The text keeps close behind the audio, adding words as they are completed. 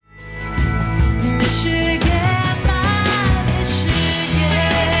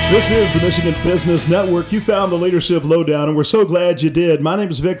This is the Michigan Business Network. You found the Leadership Lowdown, and we're so glad you did. My name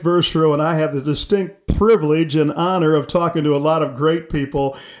is Vic Verstro, and I have the distinct privilege and honor of talking to a lot of great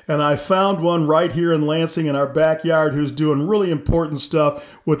people. And I found one right here in Lansing in our backyard who's doing really important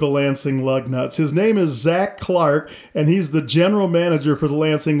stuff with the Lansing Lugnuts. His name is Zach Clark, and he's the general manager for the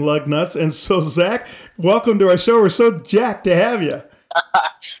Lansing Lugnuts. And so, Zach, welcome to our show. We're so jacked to have you.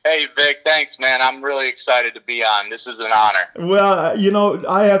 Hey, Vic, thanks, man. I'm really excited to be on. This is an honor. Well,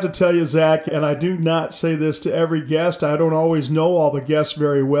 I have to tell you, Zach, and I do not say this to every guest. I don't always know all the guests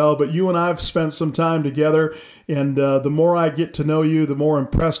very well, but you and I have spent some time together, and the more I get to know you, the more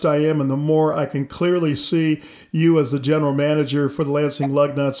impressed I am, and the more I can clearly see you as the general manager for the Lansing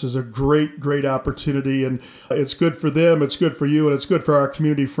Lugnuts is a great, great opportunity, and it's good for them, it's good for you, and it's good for our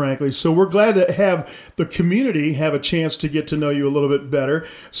community, frankly. So we're glad to have the community have a chance to get to know you a little bit better.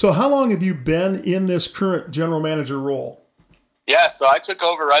 So how long have you been in this current general manager role? Yeah, so I took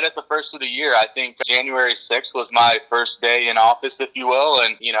over right at the first of the year. I think January 6th was my first day in office, if you will.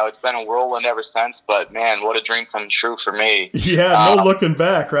 And, it's been a whirlwind ever since. But, man, what a dream come true for me. Yeah, no looking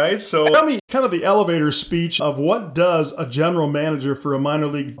back, right? So tell me kind of the elevator speech of what does a general manager for a minor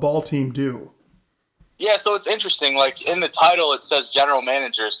league ball team do? Yeah, so it's interesting. Like in the title, it says general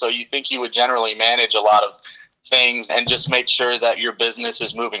manager. So you think you would generally manage a lot of things and just make sure that your business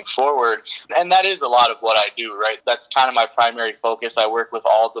is moving forward. And that is a lot of what I do, right? That's kind of my primary focus. I work with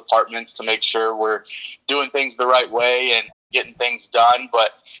all departments to make sure we're doing things the right way and getting things done.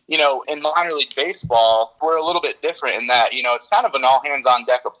 But, in minor league baseball, we're a little bit different in that, it's kind of an all hands on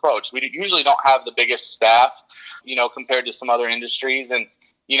deck approach. We usually don't have the biggest staff, compared to some other industries. And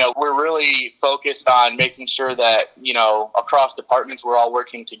we're really focused on making sure that, across departments, we're all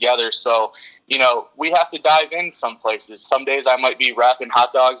working together. So, we have to dive in some places. Some days I might be wrapping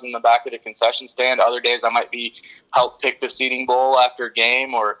hot dogs in the back of the concession stand. Other days I might be help pick the seating bowl after a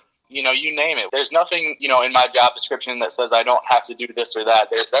game or, you name it. There's nothing, in my job description that says I don't have to do this or that.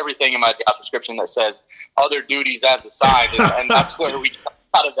 There's everything in my job description that says other duties as assigned. And that's where we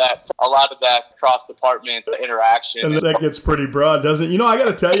a lot of that cross-department interaction. And that gets pretty broad, doesn't it? I got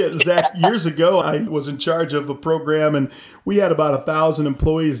to tell you, Zach, years ago, I was in charge of a program, and we had about 1,000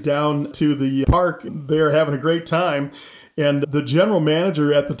 employees down to the park. They're having a great time. And the general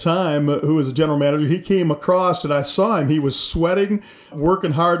manager at the time, who was a general manager, he came across, and I saw him. He was sweating,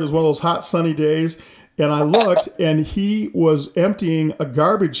 working hard. It was one of those hot, sunny days. And I looked, and he was emptying a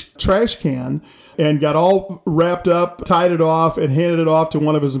garbage trash can and got all wrapped up, tied it off, and handed it off to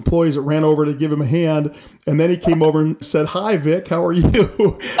one of his employees that ran over to give him a hand. And then he came over and said, "Hi, Vic, how are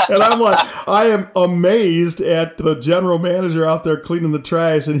you?" And I'm like, I am amazed at the general manager out there cleaning the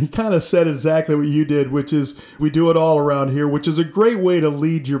trash. And he kind of said exactly what you did, which is we do it all around here, which is a great way to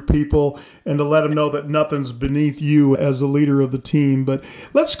lead your people and to let them know that nothing's beneath you as the leader of the team. But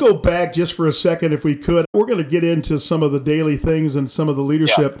let's go back just for a second, if we could. We're going to get into some of the daily things and some of the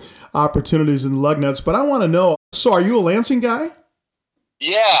leadership opportunities in Lugnuts. But I want to know, so are you a Lansing guy?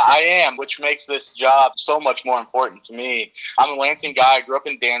 Yeah, I am, which makes this job so much more important to me. I'm a Lansing guy. I grew up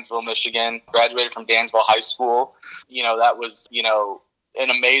in Dansville, Michigan, graduated from Dansville High School. That was, an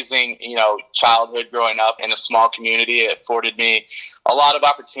amazing, childhood growing up in a small community. It afforded me a lot of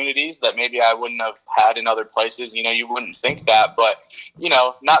opportunities that maybe I wouldn't have had in other places. You wouldn't think that, but,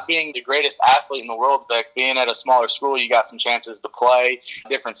 not being the greatest athlete in the world, but being at a smaller school, you got some chances to play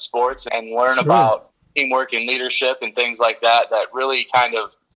different sports and learn about teamwork and leadership and things like that really kind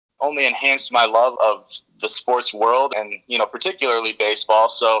of only enhanced my love of the sports world and, particularly baseball.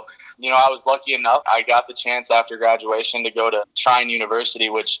 So, I was lucky enough. I got the chance after graduation to go to Trine University,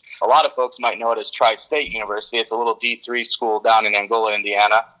 which a lot of folks might know it as Tri-State University. It's a little D3 school down in Angola,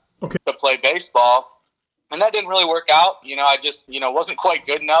 Indiana, to play baseball. And that didn't really work out. I just, wasn't quite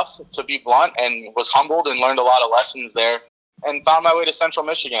good enough, to be blunt, and was humbled and learned a lot of lessons there and found my way to Central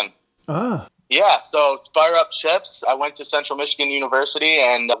Michigan. Yeah, so fire up chips. I went to Central Michigan University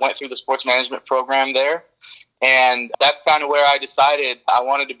and went through the sports management program there. And that's kind of where I decided I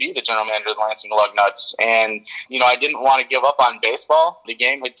wanted to be the general manager of the Lansing Lugnuts. And, I didn't want to give up on baseball. The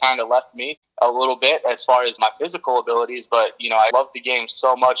game had kind of left me a little bit as far as my physical abilities, but, I loved the game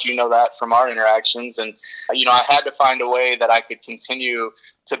so much, that from our interactions. And, I had to find a way that I could continue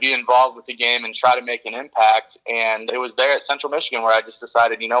to be involved with the game and try to make an impact. And it was there at Central Michigan where I just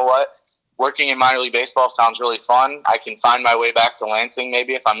decided, you know what? Working in minor league baseball sounds really fun. I can find my way back to Lansing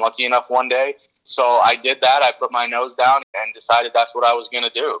maybe if I'm lucky enough one day. So I did that. I put my nose down and decided that's what I was going to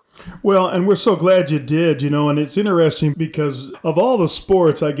do. Well, and we're so glad you did, and it's interesting because of all the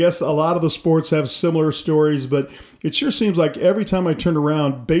sports, I guess a lot of the sports have similar stories, but it sure seems like every time I turn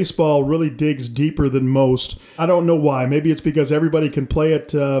around, baseball really digs deeper than most. I don't know why. Maybe it's because everybody can play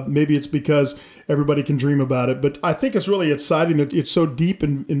it. Maybe it's because everybody can dream about it. But I think it's really exciting that it's so deep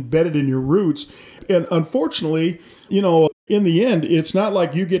and embedded in your roots. And unfortunately, in the end, it's not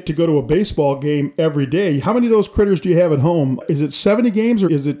like you get to go to a baseball game every day. How many of those critters do you have at home? Is it 70 games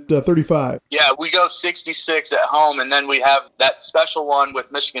or is it 35? Yeah, we go 66 at home, and then we have that special one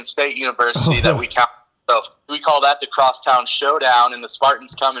with Michigan State University that we count. So we call that the Crosstown Showdown, and the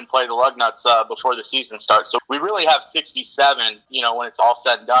Spartans come and play the Lugnuts before the season starts. So we really have 67, when it's all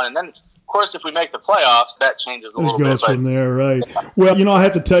said and done. And then, of course, if we make the playoffs, that changes a little bit. It goes from there, right. Well, I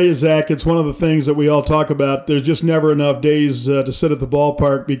have to tell you, Zach, it's one of the things that we all talk about. There's just never enough days to sit at the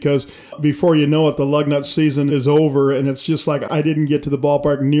ballpark because before you know it, the Lugnut season is over, and it's just like I didn't get to the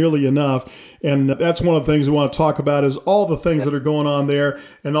ballpark nearly enough. And that's one of the things we want to talk about is all the things that are going on there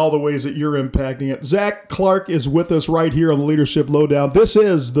and all the ways that you're impacting it. Zach Clark is with us right here on the Leadership Lowdown. This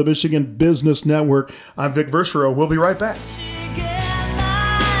is the Michigan Business Network. I'm Vic Verchereau. We'll be right back.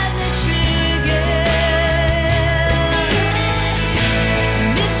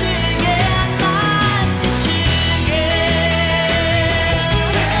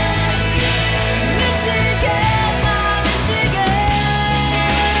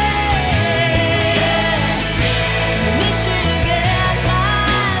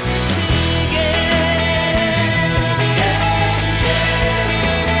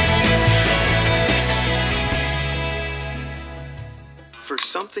 For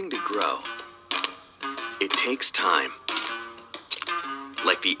something to grow, it takes time.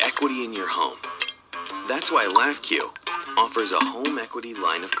 Like the equity in your home. That's why LaughQ offers a home equity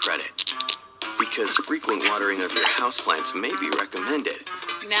line of credit. Because frequent watering of your houseplants may be recommended.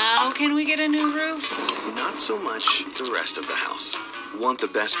 Now can we get a new roof? Not so much the rest of the house. Want the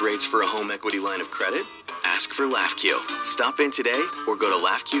best rates for a home equity line of credit? Ask for LaughQ. Stop in today or go to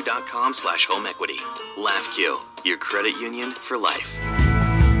laughq.com/homeequity. LaughQ, your credit union for life.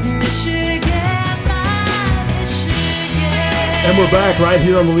 And we're back right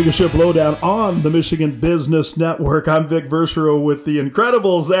here on the Leadership Lowdown on the Michigan Business Network. I'm Vic Verchereau with the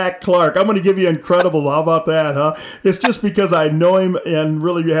incredible Zach Clark. I'm going to give you incredible. How about that, huh? It's just because I know him and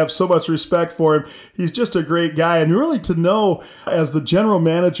really have so much respect for him. He's just a great guy. And really to know, as the general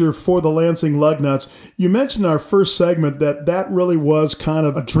manager for the Lansing Lugnuts, you mentioned in our first segment that really was kind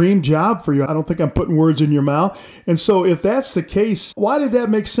of a dream job for you. I don't think I'm putting words in your mouth. And so if that's the case, why did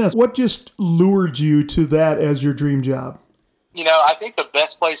that make sense? What just lured you to that as your dream job? I think the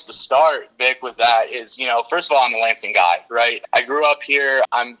best place to start, Vic, with that is, first of all, I'm a Lansing guy, right? I grew up here.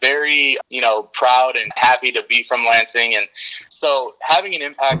 I'm very, proud and happy to be from Lansing. And so having an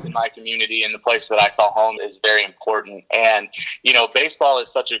impact in my community and the place that I call home is very important. And, baseball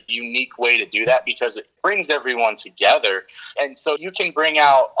is such a unique way to do that because it brings everyone together. And so you can bring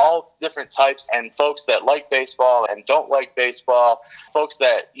out all different types and folks that like baseball and don't like baseball, folks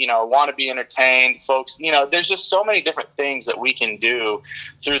that, want to be entertained, folks, there's just so many different things that we can do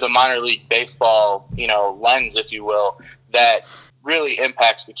through the minor league baseball, lens, if you will, that really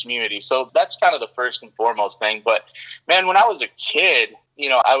impacts the community. So that's kind of the first and foremost thing. But man, when I was a kid,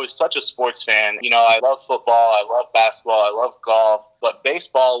 I was such a sports fan. I love football, I love basketball, I love golf, but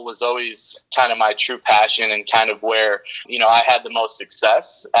baseball was always kind of my true passion and kind of where, I had the most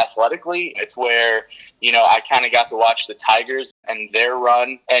success athletically. It's where, I kind of got to watch the Tigers and their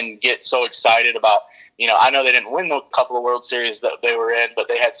run and get so excited about, I know they didn't win the couple of World Series that they were in, but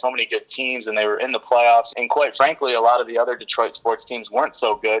they had so many good teams and they were in the playoffs. And quite frankly, a lot of the other Detroit sports teams weren't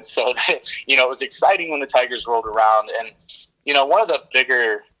so good. So, it was exciting when the Tigers rolled around. And one of the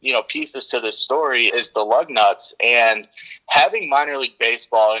bigger, pieces to this story is the Lugnuts and having minor league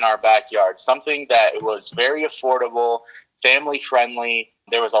baseball in our backyard, something that was very affordable, family friendly.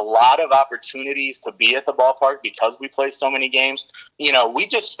 There was a lot of opportunities to be at the ballpark because we play so many games. We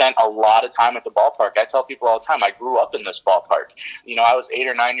just spent a lot of time at the ballpark. I tell people all the time, I grew up in this ballpark. I was 8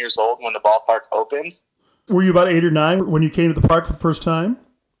 or 9 years old when the ballpark opened. Were you about 8 or 9 when you came to the park for the first time?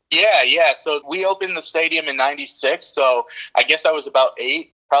 Yeah. So we opened the stadium in 96. So I guess I was about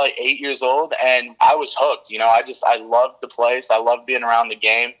probably 8 years old, and I was hooked. I loved the place. I loved being around the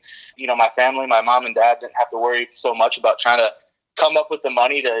game. My family, my mom and dad didn't have to worry so much about trying to come up with the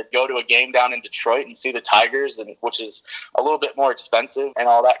money to go to a game down in Detroit and see the Tigers, and which is a little bit more expensive and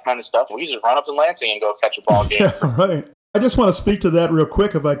all that kind of stuff. We just run up in Lansing and go catch a ball game. Yeah, right. I just want to speak to that real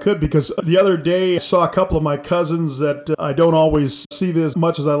quick if I could, because the other day I saw a couple of my cousins that I don't always see as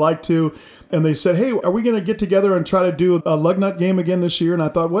much as I like to, and they said, hey, are we going to get together and try to do a Lugnut game again this year? And I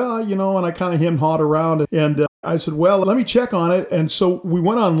thought, well, and I kind of hawed around, and I said, well, let me check on it. And so we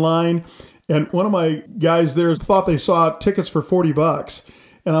went online, And one of my guys there thought they saw tickets for $40.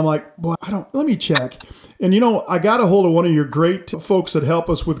 And I'm like, boy, let me check. And I got a hold of one of your great folks that help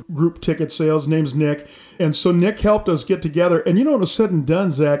us with group ticket sales. Name's Nick. And so Nick helped us get together. And when it was said and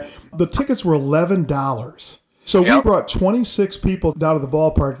done, Zach, the tickets were $11. So we brought 26 people down to the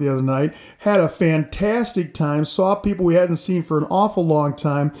ballpark the other night, had a fantastic time, saw people we hadn't seen for an awful long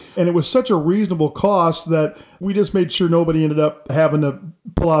time, and it was such a reasonable cost that we just made sure nobody ended up having to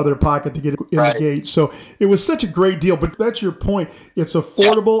pull out of their pocket to get in the gate. So it was such a great deal, but that's your point. It's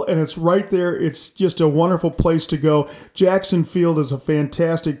affordable, and it's right there. It's just a wonderful place to go. Jackson Field is a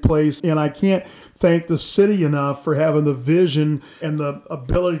fantastic place, and I can't thank the city enough for having the vision and the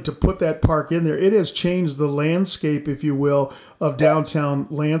ability to put that park in there. It has changed the landscape, if you will, of downtown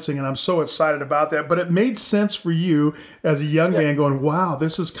Lansing, and I'm so excited about that. But it made sense for you as a young man going, wow,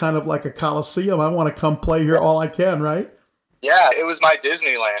 this is kind of like a coliseum. I want to come play here all I can, right? Yeah, it was my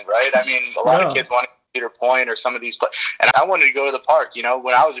Disneyland, right? I mean, a lot of kids want to Cedar Point or some of these places. And I wanted to go to the park.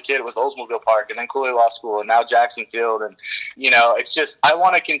 When I was a kid, it was Oldsmobile Park and then Cooley Law School and now Jackson Field. And, it's just, I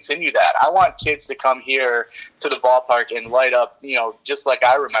want to continue that. I want kids to come here to the ballpark and light up, just like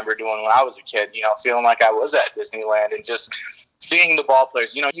I remember doing when I was a kid, feeling like I was at Disneyland and just seeing the ball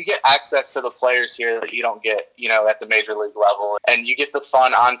players. You get access to the players here that you don't get, at the major league level. And you get the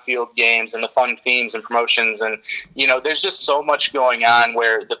fun on-field games and the fun themes and promotions. And, there's just so much going on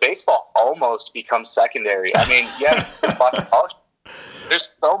where the baseball almost becomes secondary. I mean,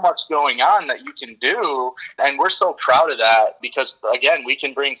 there's so much going on that you can do. And we're so proud of that because, again, we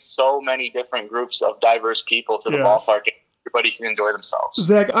can bring so many different groups of diverse people to the ballpark. Everybody can enjoy themselves.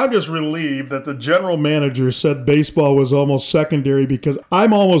 Zach, I'm just relieved that the general manager said baseball was almost secondary because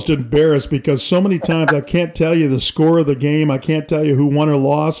I'm almost embarrassed because so many times I can't tell you the score of the game. I can't tell you who won or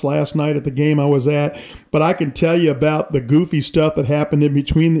lost last night at the game I was at, but I can tell you about the goofy stuff that happened in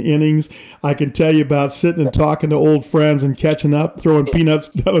between the innings. I can tell you about sitting and talking to old friends and catching up, throwing peanuts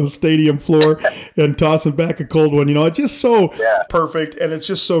down on the stadium floor and tossing back a cold one. It's just so perfect, and it's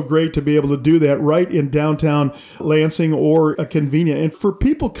just so great to be able to do that right in downtown Lansing or a convenient. And for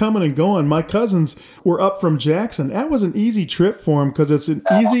people coming and going, my cousins were up from Jackson. That was an easy trip for them because it's an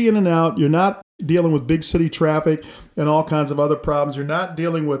easy in and out. You're not dealing with big city traffic and all kinds of other problems. You're not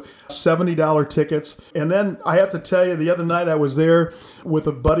dealing with $70 tickets. And then I have to tell you, the other night I was there with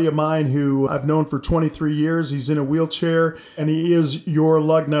a buddy of mine who I've known for 23 years. He's in a wheelchair, and he is your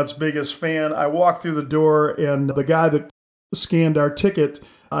Lugnut's biggest fan. I walked through the door, and the guy that scanned our ticket,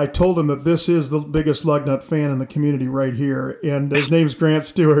 I told him that this is the biggest Lugnut fan in the community right here, and his name's Grant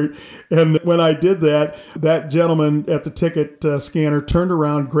Stewart. And when I did that, that gentleman at the ticket scanner turned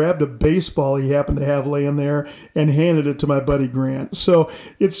around, grabbed a baseball he happened to have laying there, and handed it to my buddy Grant. So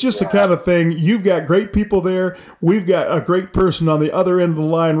it's just the kind of thing. You've got great people there. We've got a great person on the other end of the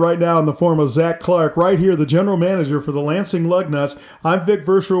line right now in the form of Zach Clark, right here, the general manager for the Lansing Lugnuts. I'm Vic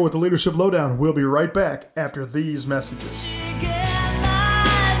Verschero with the Leadership Lowdown. We'll be right back after these messages.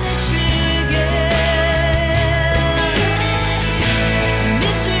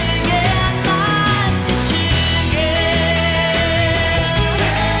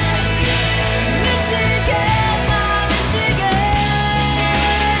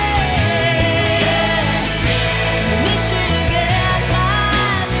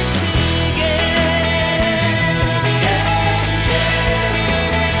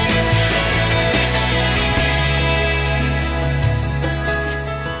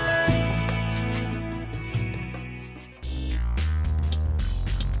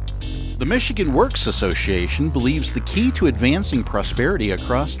 The Michigan Works Association believes the key to advancing prosperity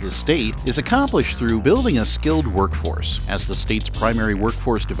across the state is accomplished through building a skilled workforce. As the state's primary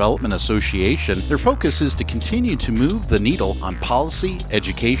workforce development association, their focus is to continue to move the needle on policy,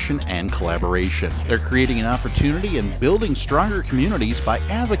 education, and collaboration. They're creating an opportunity and building stronger communities by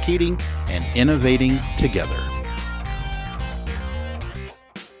advocating and innovating together.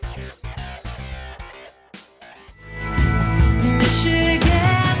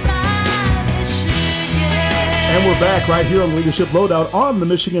 And we're back right here on Leadership Lowdown on the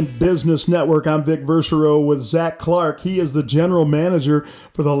Michigan Business Network. I'm Vic Verschero with Zach Clark. He is the general manager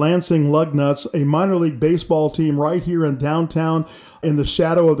for the Lansing Lugnuts, a minor league baseball team right here in downtown in the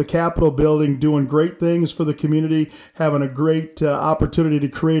shadow of the Capitol building, doing great things for the community, having a great opportunity to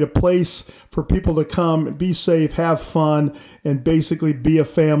create a place for people to come, be safe, have fun, and basically be a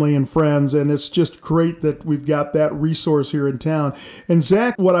family and friends. And it's just great that we've got that resource here in town. And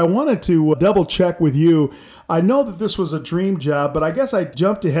Zach, what I wanted to double check with you, I know that this was a dream job, but I guess I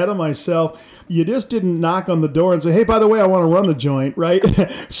jumped ahead of myself. You just didn't knock on the door and say, hey, by the way, I want to run the joint, right?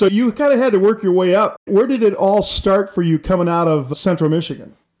 So you kind of had to work your way up. Where did it all start for you coming out of Central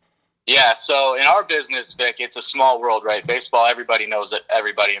Michigan? Yeah, so in our business, Vic, it's a small world, right? Baseball, everybody knows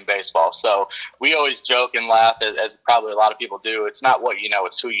everybody in baseball. So we always joke and laugh, as probably a lot of people do. It's not what you know,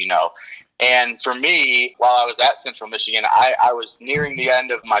 it's who you know. And for me, while I was at Central Michigan, I was nearing the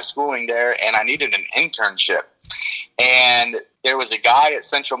end of my schooling there, and I needed an internship. And there was a guy at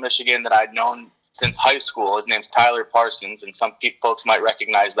Central Michigan that I'd known since high school. His name's Tyler Parsons, and some folks might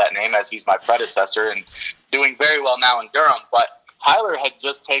recognize that name as he's my predecessor and doing very well now in Durham. But Tyler had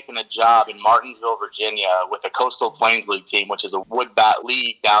just taken a job in Martinsville, Virginia with the Coastal Plains League team, which is a wood bat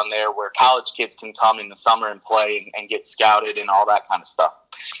league down there where college kids can come in the summer and play and get scouted and all that kind of stuff.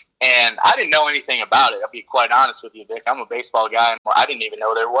 And I didn't know anything about it. I'll be quite honest with you, Vic. I'm a baseball guy, and I didn't even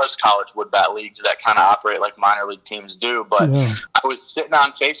know there was college wood bat leagues that kind of operate like minor league teams do. But yeah. I was sitting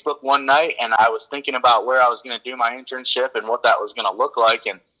on Facebook one night, and I was thinking about where I was going to do my internship and what that was going to look like.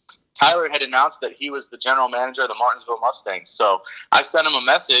 And Tyler had announced that he was the general manager of the Martinsville Mustangs. So I sent him a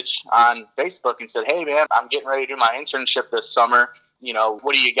message on Facebook and said, hey, man, I'm getting ready to do my internship this summer. You know,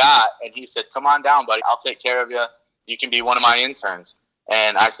 what do you got? And he said, come on down, buddy. I'll take care of you. You can be one of my interns.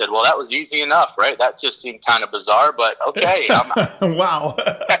 And I said, well, that was easy enough, right? That just seemed kind of bizarre, but okay. Wow.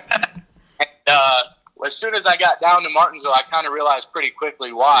 And, as soon as I got down to Martinsville, I kind of realized pretty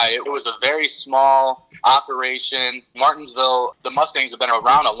quickly why. It was a very small operation. Martinsville, the Mustangs have been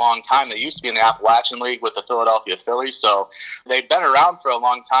around a long time. They used to be in the Appalachian League with the Philadelphia Phillies, so they've been around for a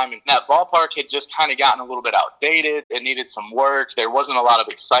long time. And that ballpark had just kind of gotten a little bit outdated. It needed some work. There wasn't a lot of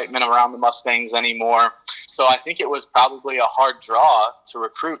excitement around the Mustangs anymore. So I think it was probably a hard draw to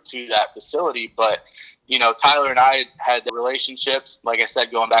recruit to that facility, but you know, Tyler and I had relationships, like I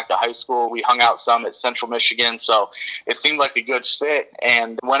said, going back to high school. We hung out some at Central Michigan, so it seemed like a good fit.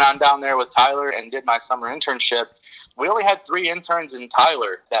 And went on down there with Tyler and did my summer internship. We only had 3 interns in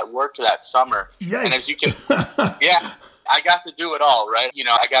Tyler that worked that summer. Yikes. And as you can, yeah, I got to do it all, right? You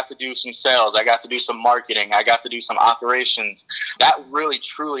know, I got to do some sales. I got to do some marketing. I got to do some operations. That really,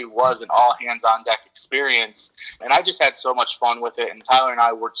 truly was an all-hands-on-deck experience. And I just had so much fun with it. And Tyler and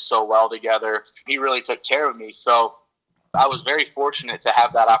I worked so well together. He really took care of me. So I was very fortunate to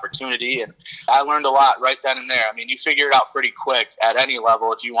have that opportunity, and I learned a lot right then and there. I mean, you figure it out pretty quick at any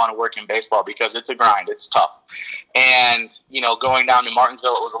level if you want to work in baseball because it's a grind. It's tough. And, you know, going down to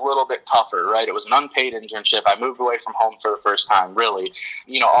Martinsville, it was a little bit tougher, right? It was an unpaid internship. I moved away from home for the first time, really,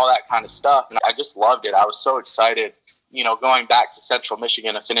 you know, all that kind of stuff. And I just loved it. I was so excited, you know, going back to Central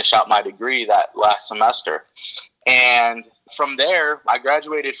Michigan to finish out my degree that last semester. And from there, I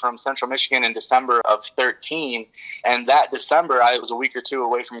graduated from Central Michigan in December of 13. And that December, I was a week or 2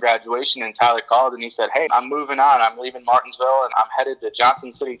 away from graduation, and Tyler called and he said, hey, I'm moving on. I'm leaving Martinsville and I'm headed to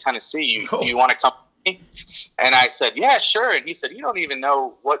Johnson City, Tennessee. You want to come with me? And I said, yeah, sure. And he said, you don't even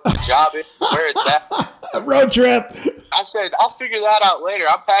know what the job is, where it's at. A road trip. I said, I'll figure that out later.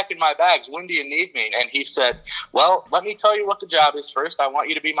 I'm packing my bags. When do you need me? And he said, well, let me tell you what the job is first. I want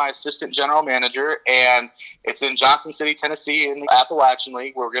you to be my assistant general manager, and it's in Johnson City, Tennessee in the Appalachian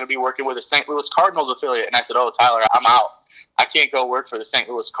League. We're going to be working with a St. Louis Cardinals affiliate. And I said, oh, Tyler, I'm out. I can't go work for the St.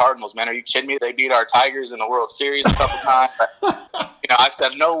 Louis Cardinals, man. Are you kidding me? They beat our Tigers in the World Series a couple times. You know, I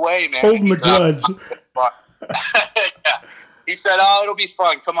said, no way, man. Holding the grudge. Yeah. He said, oh, it'll be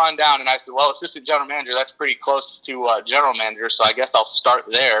fun. Come on down. And I said, well, assistant general manager, that's pretty close to general manager, so I guess I'll start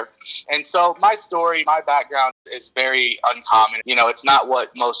there. And so my story, my background is very uncommon. You know, it's not what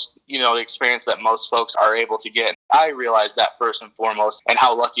most, you know, the experience that most folks are able to get. I realized that first and foremost, and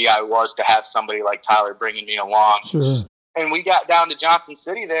how lucky I was to have somebody like Tyler bringing me along. Sure. And we got down to Johnson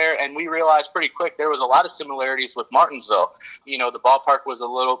City there, and we realized pretty quick there was a lot of similarities with Martinsville. You know, the ballpark was a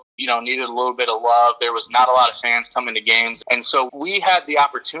little, you know, needed a little bit of love. There was not a lot of fans coming to games. And so we had the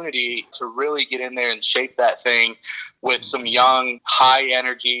opportunity to really get in there and shape that thing with some young,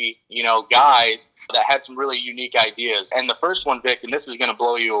 high-energy, you know, guys that had some really unique ideas. And the first one, Vic, and this is going to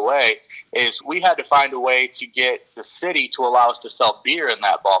blow you away, is we had to find a way to get the city to allow us to sell beer in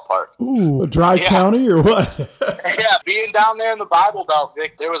that ballpark. Ooh, a dry county or what? Yeah, being down there in the Bible Belt,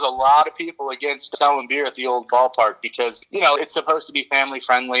 Vic, there was a lot of people against selling beer at the old ballpark because, you know, it's supposed to be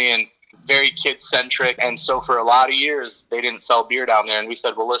family-friendly and very kid-centric. And so for a lot of years, they didn't sell beer down there. And we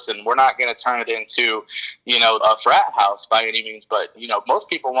said, well, listen, we're not going to turn it into, you know, a frat house by any means. But, you know, most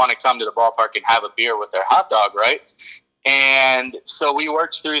people want to come to the ballpark and have a beer with their hot dog, right? And so we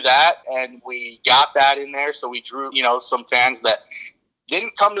worked through that and we got that in there. So we drew, you know, some fans that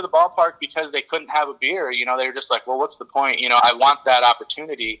didn't come to the ballpark because they couldn't have a beer. You know, they were just like, well, what's the point? You know, I want that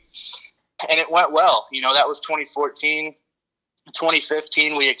opportunity. And it went well. You know, that was 2014.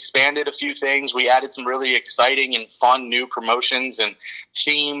 2015, we expanded a few things. We added some really exciting and fun new promotions and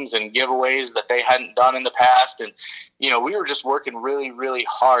themes and giveaways that they hadn't done in the past. And, we were just working really, really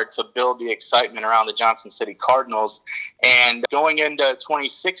hard to build the excitement around the Johnson City Cardinals. And going into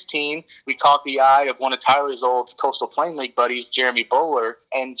 2016, we caught the eye of one of Tyler's old Coastal Plain League buddies, Jeremy Bowler.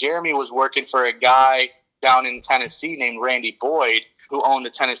 And Jeremy was working for a guy down in Tennessee named Randy Boyd, who owned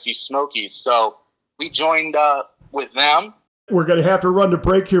the Tennessee Smokies. So we joined with them. We're going to have to run to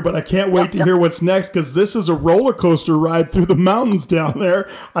break here, but I can't wait to hear what's next, because this is a roller coaster ride through the mountains down there.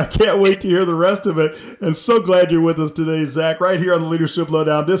 I can't wait to hear the rest of it. And so glad you're with us today, Zach, right here on the Leadership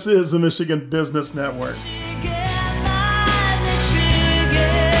Lowdown. This is the Michigan Business Network.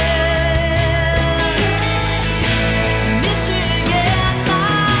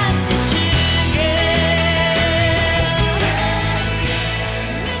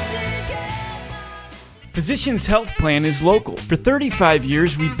 Physicians Health Plan is local. For 35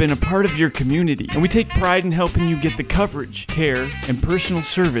 years, we've been a part of your community, and we take pride in helping you get the coverage, care, and personal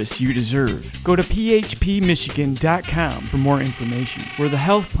service you deserve. Go to phpmichigan.com for more information. We're the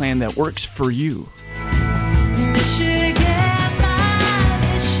health plan that works for you.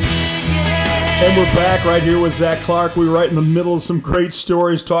 And we're back right here with Zach Clark. We were right in the middle of some great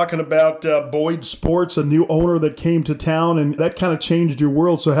stories talking about Boyd Sports, a new owner that came to town, and that kind of changed your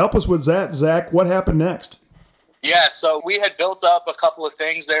world. So help us with that, Zach. What happened next? Yeah, so we had built up a couple of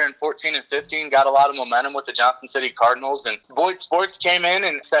things there in 14 and 15, got a lot of momentum with the Johnson City Cardinals, and Boyd Sports came in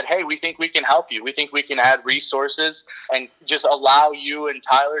and said, hey, we think we can help you. We think we can add resources and just allow you and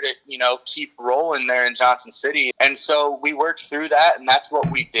Tyler to, keep rolling there in Johnson City. And so we worked through that, and that's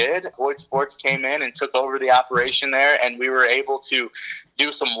what we did. Boyd Sports came in and took over the operation there, and we were able to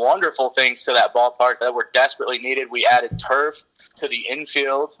do some wonderful things to that ballpark that were desperately needed. We added turf to the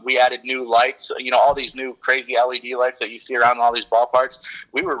infield. We added new lights, all these new crazy LED lights that you see around all these ballparks.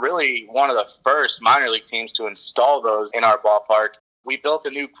 We were really one of the first minor league teams to install those in our ballpark. We built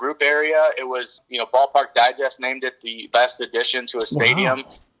a new group area. It was, Ballpark Digest named it the best addition to a stadium.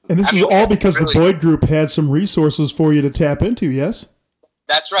 Wow. And this is all because the Boyd Group had some resources for you to tap into, yes?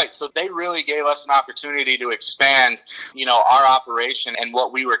 That's right. So they really gave us an opportunity to expand, our operation and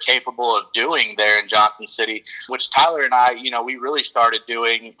what we were capable of doing there in Johnson City, which Tyler and I, we really started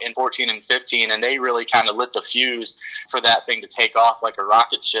doing in 14 and 15, and they really kind of lit the fuse for that thing to take off like a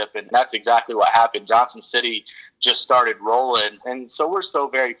rocket ship. And that's exactly what happened. Johnson City just started rolling. And so we're so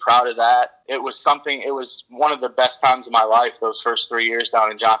very proud of that. It was one of the best times of my life, those first 3 years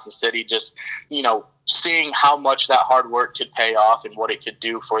down in Johnson City, just, seeing how much that hard work could pay off and what it could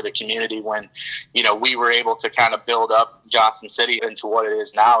do for the community when, we were able to kind of build up Johnson City into what it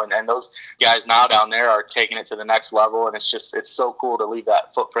is now. And those guys now down there are taking it to the next level. And it's so cool to leave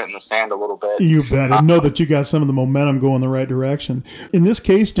that footprint in the sand a little bit. You bet. And know that you got some of the momentum going the right direction. In this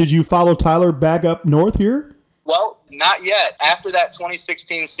case, did you follow Tyler back up north here? Well, not yet. After that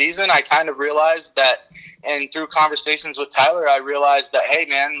 2016 season, I kind of realized that, and through conversations with Tyler, I realized that, hey,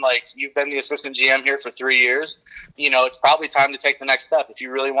 man, you've been the assistant GM here for 3 years. It's probably time to take the next step. If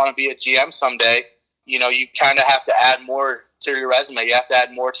you really want to be a GM someday, you kind of have to add more to your resume. You have to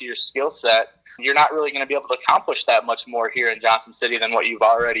add more to your skill set. You're not really going to be able to accomplish that much more here in Johnson City than what you've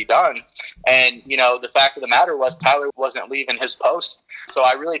already done. And, the fact of the matter was Tyler wasn't leaving his post. So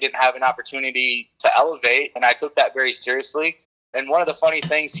I really didn't have an opportunity to elevate, and I took that very seriously. And one of the funny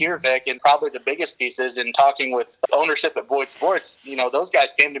things here, Vic, and probably the biggest piece is in talking with ownership at Boyd Sports, those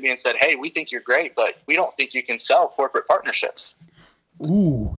guys came to me and said, hey, we think you're great, but we don't think you can sell corporate partnerships.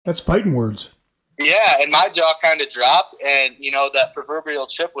 Ooh, that's fighting words. Yeah, and my jaw kind of dropped, and, that proverbial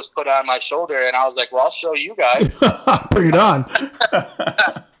chip was put on my shoulder, and I was like, well, I'll show you guys. Bring it on.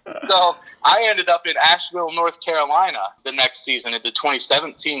 So I ended up in Asheville, North Carolina the next season. In the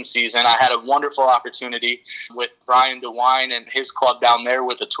 2017 season, I had a wonderful opportunity with Brian DeWine and his club down there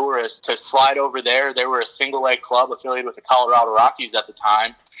with the Tourists to slide over there. They were a single-A club affiliated with the Colorado Rockies at the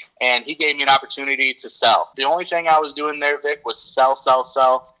time, and he gave me an opportunity to sell. The only thing I was doing there, Vic, was sell.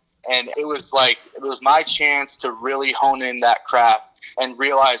 And it was my chance to really hone in that craft and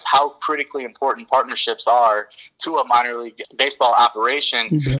realize how critically important partnerships are to a minor league baseball operation.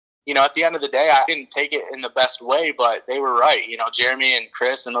 Mm-hmm. At the end of the day, I didn't take it in the best way, but they were right. Jeremy and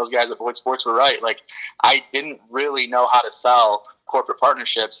Chris and those guys at Boyd Sports were right. I didn't really know how to sell corporate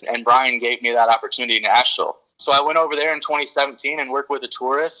partnerships, and Brian gave me that opportunity in Asheville. So I went over there in 2017 and worked with the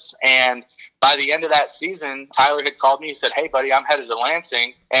Tourists. And by the end of that season, Tyler had called me. He said, hey, buddy, I'm headed to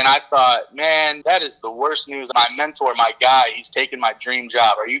Lansing. And I thought, man, that is the worst news. My mentor, my guy, he's taking my dream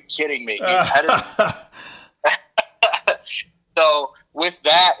job. Are you kidding me? He's headed. So with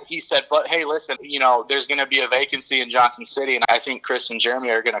that, he said, but hey, listen, there's going to be a vacancy in Johnson City, and I think Chris and Jeremy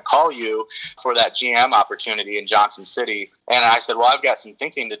are going to call you for that GM opportunity in Johnson City. And I said, well, I've got some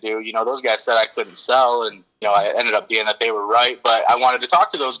thinking to do. Those guys said I couldn't sell, and I ended up being that they were right, but I wanted to talk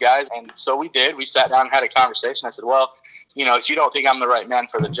to those guys, and so we did. We sat down and had a conversation. I said, well, if you don't think I'm the right man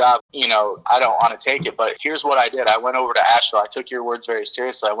for the job, I don't want to take it. But here's what I did. I went over to Asheville. I took your words very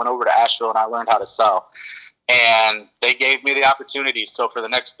seriously. I went over to Asheville and I learned how to sell. And they gave me the opportunity. So for the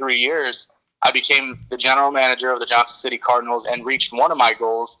next 3 years, I became the general manager of the Johnson City Cardinals and reached one of my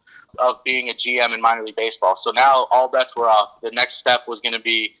goals of being a GM in minor league baseball. So now all bets were off. The next step was going to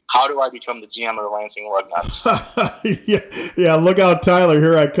be, how do I become the GM of the Lansing Lugnuts? Yeah, look out, Tyler,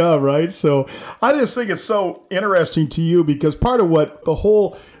 here I come, right? So I just think it's so interesting to you because part of what the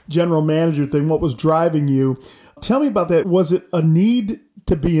whole general manager thing, what was driving you, tell me about that. Was it a need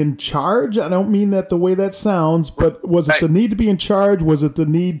to be in charge? I don't mean that the way that sounds, but was it the need to be in charge? Was it the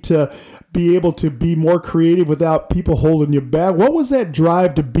need to be able to be more creative without people holding you back? What was that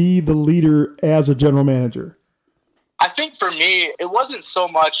drive to be the leader as a general manager? I think for me, it wasn't so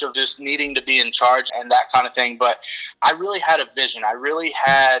much of just needing to be in charge and that kind of thing, but I really had a vision. I really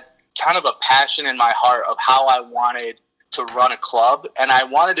had kind of a passion in my heart of how I wanted to run a club, and I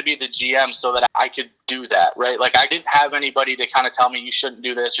wanted to be the GM so that I could do that, right? Like, I didn't have anybody to kind of tell me you shouldn't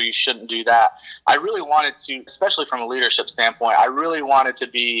do this or you shouldn't do that. I really wanted to, especially from a leadership standpoint, I really wanted to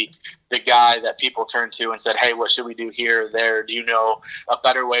be the guy that people turned to and said, hey, what should we do here or there? Do you know a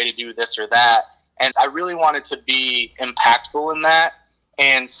better way to do this or that? And I really wanted to be impactful in that.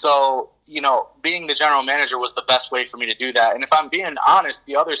 And so, being the general manager was the best way for me to do that. And if I'm being honest,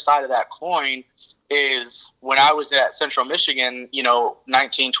 the other side of that coin is when I was at Central Michigan,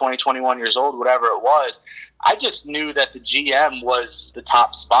 19, 20, 21 years old, whatever it was, I just knew that the GM was the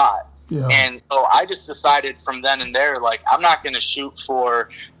top spot. Yeah. And so I just decided from then and there, like, I'm not going to shoot for,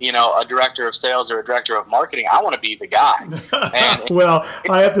 a director of sales or a director of marketing. I want to be the guy. Well,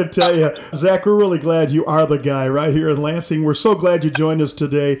 I have to tell you, Zach, we're really glad you are the guy right here in Lansing. We're so glad you joined us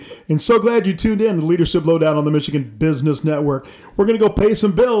today and so glad you tuned in to Leadership Lowdown on the Michigan Business Network. We're going to go pay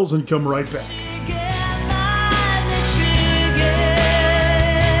some bills and come right back.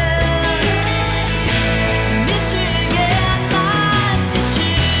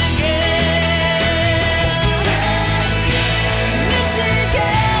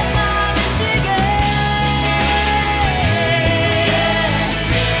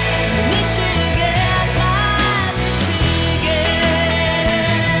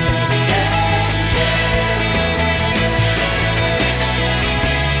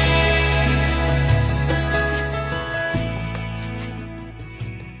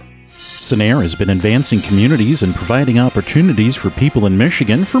 Sinair has been advancing communities and providing opportunities for people in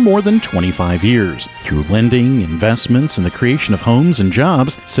Michigan for more than 25 years. Through lending, investments, and the creation of homes and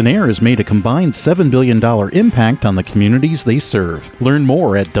jobs, Sinair has made a combined $7 billion impact on the communities they serve. Learn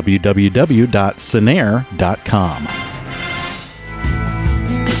more at www.sinair.com.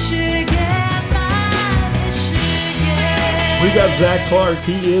 We got Zach Clark.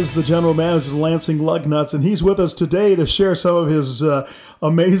 He is the general manager of the Lansing Lugnuts, and he's with us today to share some of his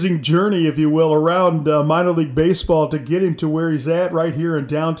amazing journey, if you will, around minor league baseball to get him to where he's at right here in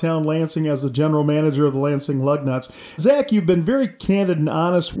downtown Lansing as the general manager of the Lansing Lugnuts. Zach, you've been very candid and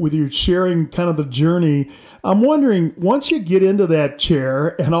honest with your sharing kind of the journey. I'm wondering, once you get into that chair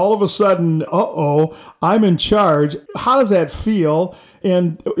and all of a sudden, I'm in charge, how does that feel?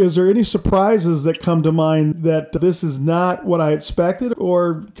 And is there any surprises that come to mind that this is not what I expected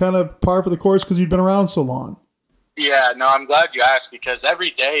or kind of par for the course because you've been around so long? Yeah, no, I'm glad you asked because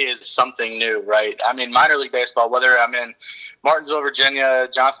every day is something new, right? I mean, minor league baseball, whether I'm in Martinsville, Virginia,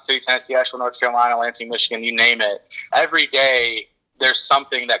 Johnson City, Tennessee, Asheville, North Carolina, Lansing, Michigan, you name it, every day there's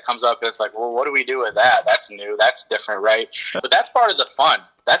something that comes up and it's like, well, what do we do with that? That's new. That's different, right? But that's part of the fun.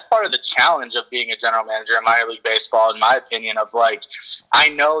 That's part of the challenge of being a general manager in minor league baseball, in my opinion, of like, I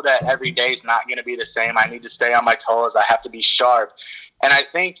know that every day is not going to be the same. I need to stay on my toes. I have to be sharp. And I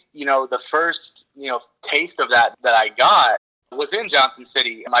think, the first, taste of that I got was in Johnson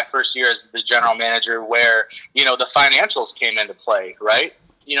City in my first year as the general manager where, the financials came into play, right?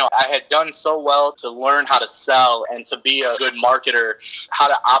 I had done so well to learn how to sell and to be a good marketer, how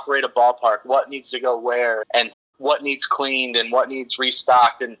to operate a ballpark, what needs to go where, and what needs cleaned and what needs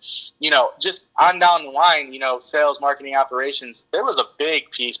restocked. And, just on down the line, sales, marketing, operations, there was a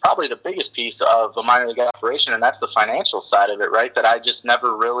big piece, probably the biggest piece of a minor league operation, and that's the financial side of it, right, that I just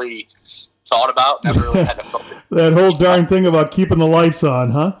never really thought about, never really had to focus. That whole darn thing about keeping the lights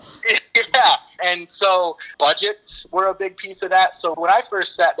on, huh? Yeah. And so budgets were a big piece of that. So when I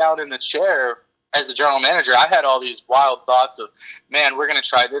first sat down in the chair, as a general manager, I had all these wild thoughts of, man, we're going to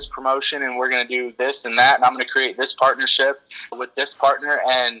try this promotion and we're going to do this and that, and I'm going to create this partnership with this partner.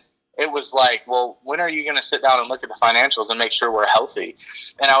 And it was like, well, when are you going to sit down and look at the financials and make sure we're healthy?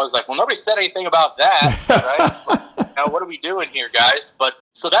 And I was like, well, nobody said anything about that, right? Now, what are we doing here, guys? But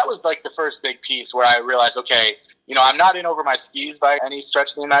so that was like the first big piece where I realized, okay, I'm not in over my skis by any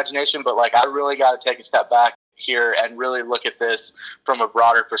stretch of the imagination, but like I really got to take a step back here and really look at this from a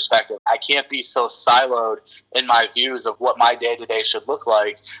broader perspective. I can't be so siloed in my views of what my day-to-day should look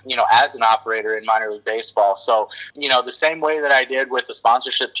like, as an operator in minor league baseball. So, the same way that I did with the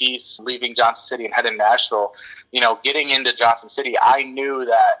sponsorship piece, leaving Johnson City and heading to Nashville, getting into Johnson City, I knew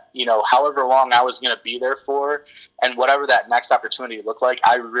that, however long I was going to be there for and whatever that next opportunity looked like,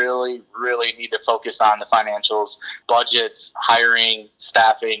 I really, really need to focus on the financials, budgets, hiring,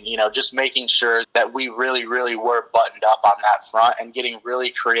 staffing, just making sure that we really, really were buttoned up on that front and getting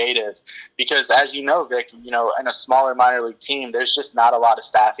really creative. Because as you know, Vic, in a smaller minor league team, there's just not a lot of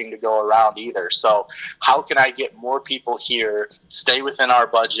staffing to go around either. So how can I get more people here, stay within our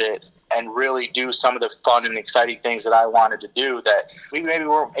budget, and really do some of the fun and exciting things that I wanted to do that we maybe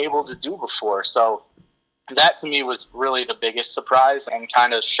weren't able to do before? So that to me was really the biggest surprise and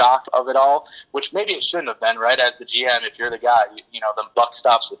kind of shock of it all, which maybe it shouldn't have been, right? As the GM, if you're the guy, the buck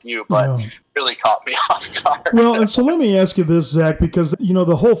stops with you, but really caught me off guard. Well, and so let me ask you this, Zach, because,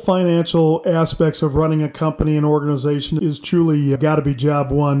 the whole financial aspects of running a company and organization is truly got to be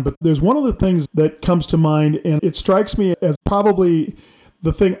job one. But there's one of the things that comes to mind, and it strikes me as probably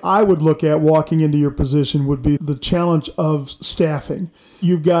the thing I would look at walking into your position would be the challenge of staffing.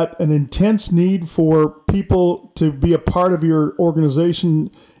 You've got an intense need for people to be a part of your organization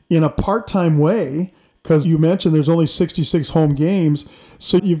in a part-time way, because you mentioned there's only 66 home games.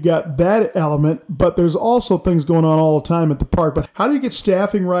 So you've got that element, but there's also things going on all the time at the park. But how do you get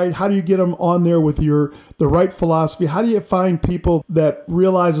staffing right? How do you get them on there with the right philosophy? How do you find people that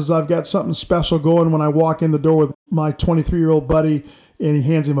realizes I've got something special going when I walk in the door with my 23-year-old buddy and he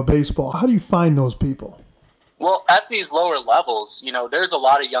hands him a baseball? How do you find those people? Well, at these lower levels, there's a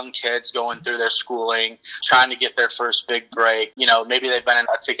lot of young kids going through their schooling, trying to get their first big break. Maybe they've been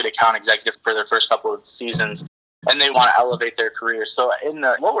a ticket account executive for their first couple of seasons, and they want to elevate their career. So in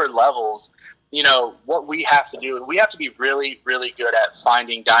the lower levels, what we have to do, we have to be really, really good at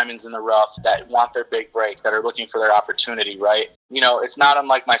finding diamonds in the rough that want their big break, that are looking for their opportunity, right? It's not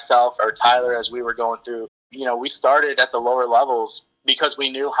unlike myself or Tyler as we were going through. We started at the lower levels because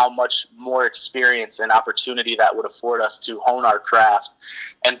we knew how much more experience and opportunity that would afford us to hone our craft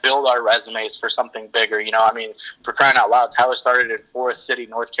and build our resumes for something bigger. For crying out loud, Tyler started in Forest City,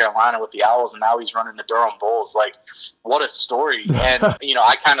 North Carolina with the Owls, and now he's running the Durham Bulls. Like, what a story. And,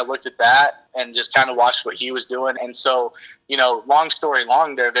 I kind of looked at that and just kind of watched what he was doing. And so, long story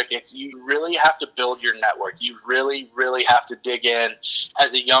long there, Vic, you really have to build your network. You really, really have to dig in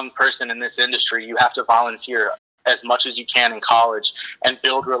as a young person in this industry. You have to volunteer as much as you can in college and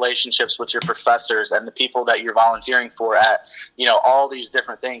build relationships with your professors and the people that you're volunteering for at, all these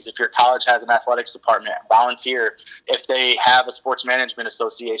different things. If your college has an athletics department, volunteer. If they have a sports management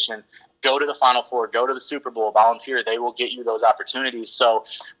association, go to the Final Four, go to the Super Bowl, volunteer. They will get you those opportunities. So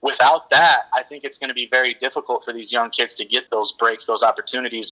without that, I think it's going to be very difficult for these young kids to get those breaks, those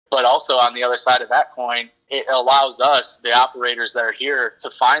opportunities. But also on the other side of that coin, it allows us, the operators that are here, to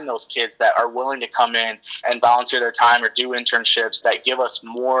find those kids that are willing to come in and volunteer their time or do internships that give us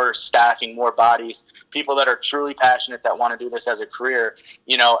more staffing, more bodies, people that are truly passionate that want to do this as a career,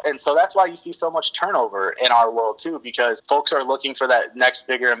 and so that's why you see so much turnover in our world too, because folks are looking for that next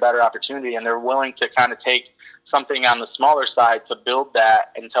bigger and better opportunity, and they're willing to kind of take something on the smaller side to build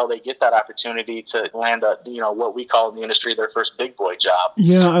that until they get that opportunity to land what we call in the industry their first big boy job.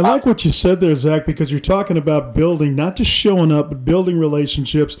 Yeah, I like what you said there, Zach, because you're talking about building, not just showing up, but building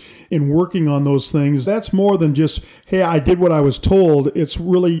relationships and working on those things. That's more than just, hey, I did what I was told. It's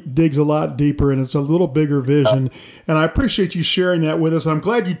really digs a lot deeper, and it's a little bigger vision. And I appreciate you sharing that with us. I'm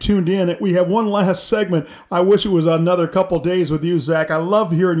glad you tuned in. We have one last segment. I wish it was another couple days with you, Zach. I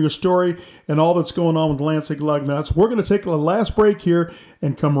love hearing your story and all that's going on with Lansing Lugnuts. We're going to take a last break here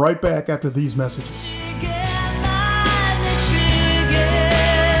and come right back after these messages.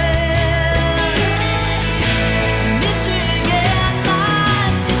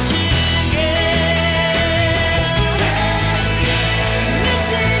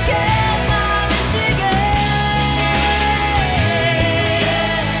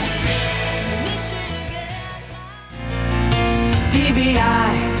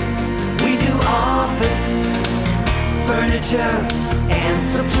 Furniture and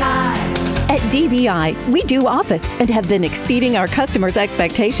supplies. At DBI, we do office and have been exceeding our customers'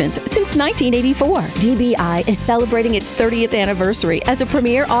 expectations since 1984. DBI is celebrating its 30th anniversary as a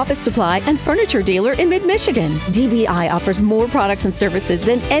premier office supply and furniture dealer in mid-Michigan. DBI offers more products and services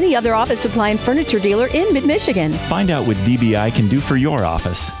than any other office supply and furniture dealer in mid-Michigan. Find out what DBI can do for your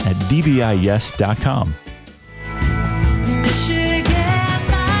office at dbiyes.com.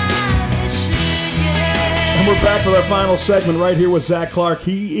 And we're back with our final segment right here with Zach Clark.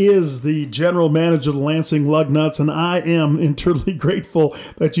 He is the general manager of the Lansing Lugnuts, and I am eternally grateful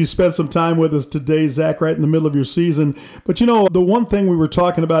that you spent some time with us today, Zach, right in the middle of your season. But the one thing we were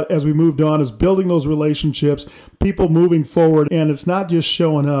talking about as we moved on is building those relationships, people moving forward, and it's not just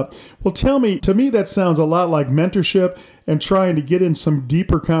showing up. Well, tell me, to me that sounds a lot like mentorship and trying to get in some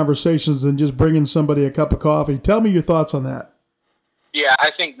deeper conversations than just bringing somebody a cup of coffee. Tell me your thoughts on that. Yeah,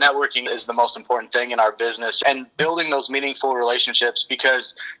 I think networking is the most important thing in our business and building those meaningful relationships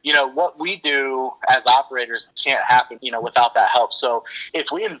because, what we do as operators can't happen, without that help. So if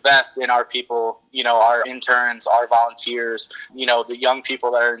we invest in our people, our interns, our volunteers, the young people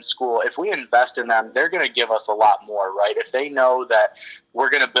that are in school, if we invest in them, they're going to give us a lot more, right? If they know that we're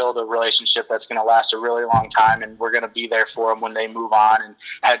going to build a relationship that's going to last a really long time and we're going to be there for them when they move on and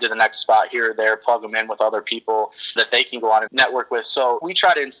head to the next spot here or there, plug them in with other people that they can go on and network with. So we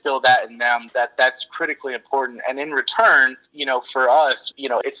try to instill that in them, that's critically important. And in return, for us,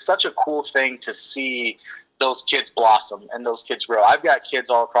 it's such a cool thing to see those kids blossom and those kids grow. I've got kids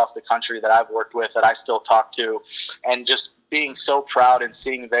all across the country that I've worked with that I still talk to, and just being so proud and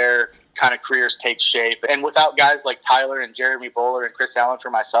seeing their kind of careers take shape. And without guys like Tyler and Jeremy Bowler and Chris Allen for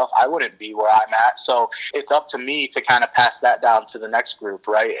myself, I wouldn't be where I'm at. So it's up to me to kind of pass that down to the next group,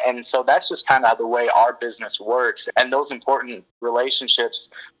 right? And so that's just kind of the way our business works. And those important relationships,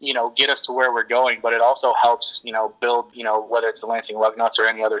 get us to where we're going, but it also helps, build, whether it's the Lansing Lugnuts or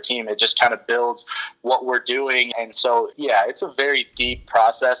any other team, it just kind of builds what we're doing. And so, yeah, it's a very deep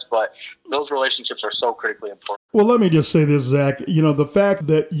process, but those relationships are so critically important. Well, let me just say this, Zach. The fact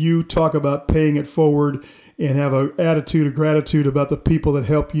that you talk about paying it forward and have an attitude of gratitude about the people that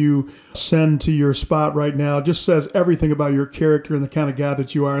help you send to your spot right now just says everything about your character and the kind of guy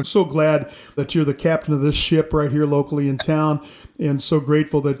that you are. I'm so glad that you're the captain of this ship right here locally in town, and so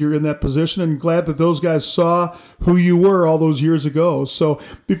grateful that you're in that position, and glad that those guys saw who you were all those years ago. So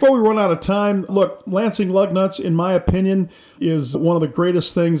before we run out of time, look, Lansing Lugnuts, in my opinion, is one of the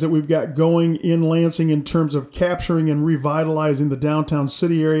greatest things that we've got going in Lansing in terms of capturing and revitalizing the downtown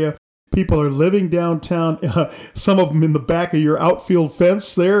city area. People are living downtown, some of them in the back of your outfield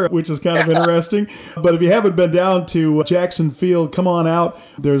fence there, which is kind of interesting. But if you haven't been down to Jackson Field, come on out.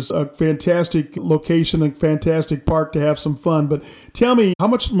 There's a fantastic location and fantastic park to have some fun. But tell me, how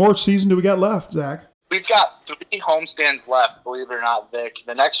much more season do we got left, Zach? We've got 3 homestands left, believe it or not, Vic.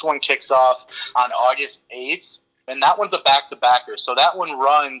 The next one kicks off on August 8th, and that one's a back-to-backer. So that one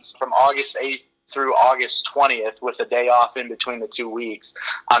runs from August 8th through August 20th with a day off in between the 2 weeks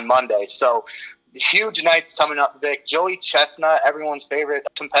on Monday. So huge nights coming up, Vic. Joey Chestnut, everyone's favorite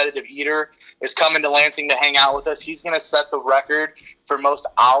competitive eater, is coming to Lansing to hang out with us. He's going to set the record for most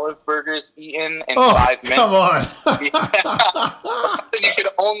olive burgers eaten in 5 minutes. Come on. Something you could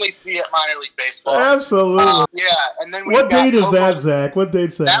only see at minor league baseball. Absolutely. Yeah. And then what date is that, Zach? What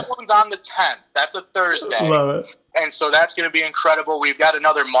date's that? That one's on the 10th. That's a Thursday. Love it. And so that's going to be incredible. We've got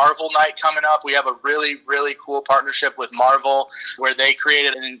another Marvel night coming up. We have a really, really cool partnership with Marvel where they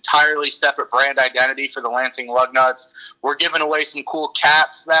created an entirely separate brand identity for the Lansing Lugnuts. We're giving away some cool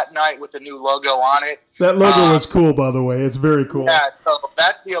caps that night with the new logo on it. That logo is cool, by the way. It's very cool. Yeah, so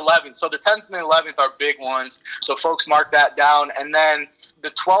that's the 11th. So the 10th and the 11th are big ones. So folks mark that down. And then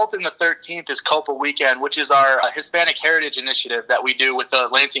the 12th and the 13th is Copa Weekend, which is our Hispanic Heritage Initiative that we do with the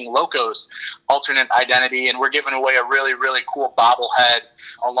Lansing Locos alternate identity, and we're giving away a really, really cool bobblehead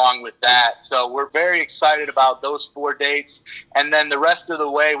along with that. So we're very excited about those 4 dates. And then the rest of the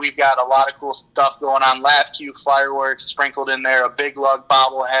way, we've got a lot of cool stuff going on. LAFQ fireworks sprinkled in there, a big lug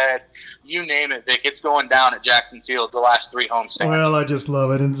bobblehead, you name it, Vic. It's going down at Jackson Field the last 3 homestands. Well, I just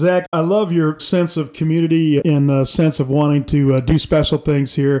love it. And Zach, I love your sense of community and sense of wanting to do special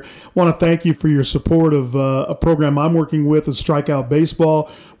things here. I want to thank you for your support of a program I'm working with, is Strikeout Baseball.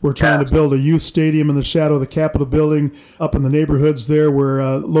 We're trying to build a youth stadium in the shadow of the Capitol building up in the neighborhoods there where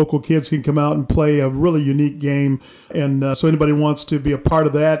local kids can come out and play a really unique game. And so anybody wants to be a part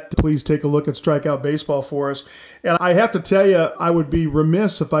of that, please take a look at Strikeout Baseball for us. And I have to tell you, I would be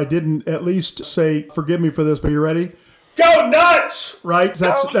remiss if I didn't at least say, forgive me for this, but you ready? Go nuts, right?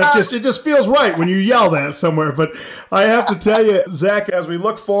 It just feels right when you yell that somewhere. But I have to tell you, Zach, as we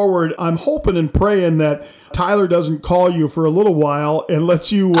look forward, I'm hoping and praying that Tyler doesn't call you for a little while and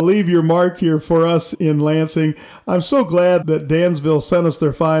lets you leave your mark here for us in Lansing. I'm so glad that Dansville sent us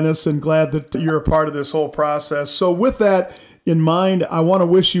their finest and glad that you're a part of this whole process. So with that in mind, I want to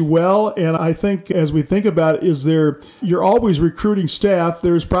wish you well. And I think as we think about it, you're always recruiting staff.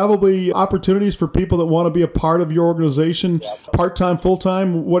 There's probably opportunities for people that want to be a part of your organization, part-time,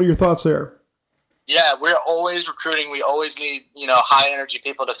 full-time. What are your thoughts there? Yeah, we're always recruiting. We always need, high energy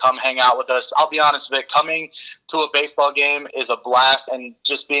people to come hang out with us. I'll be honest, Vic, coming to a baseball game is a blast, and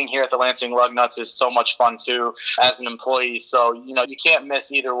just being here at the Lansing Lugnuts is so much fun too as an employee. So, you can't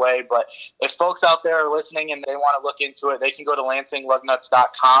miss either way. But if folks out there are listening and they want to look into it, they can go to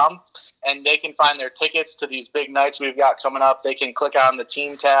lansingLugnuts.com and they can find their tickets to these big nights we've got coming up. They can click on the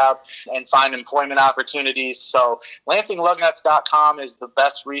team tab and find employment opportunities. So lansingLugnuts.com is the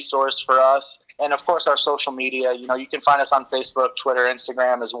best resource for us. And, of course, our social media, you can find us on Facebook, Twitter,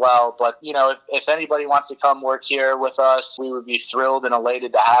 Instagram as well. But, if anybody wants to come work here with us, we would be thrilled and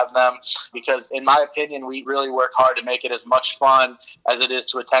elated to have them because, in my opinion, we really work hard to make it as much fun as it is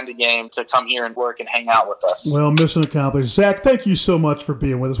to attend a game, to come here and work and hang out with us. Well, mission accomplished. Zach, thank you so much for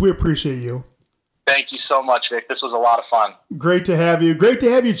being with us. We appreciate you. Thank you so much, Vic. This was a lot of fun. Great to have you. Great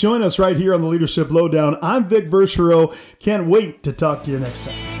to have you join us right here on the Leadership Lowdown. I'm Vic Verchereau. Can't wait to talk to you next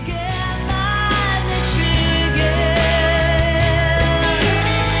time.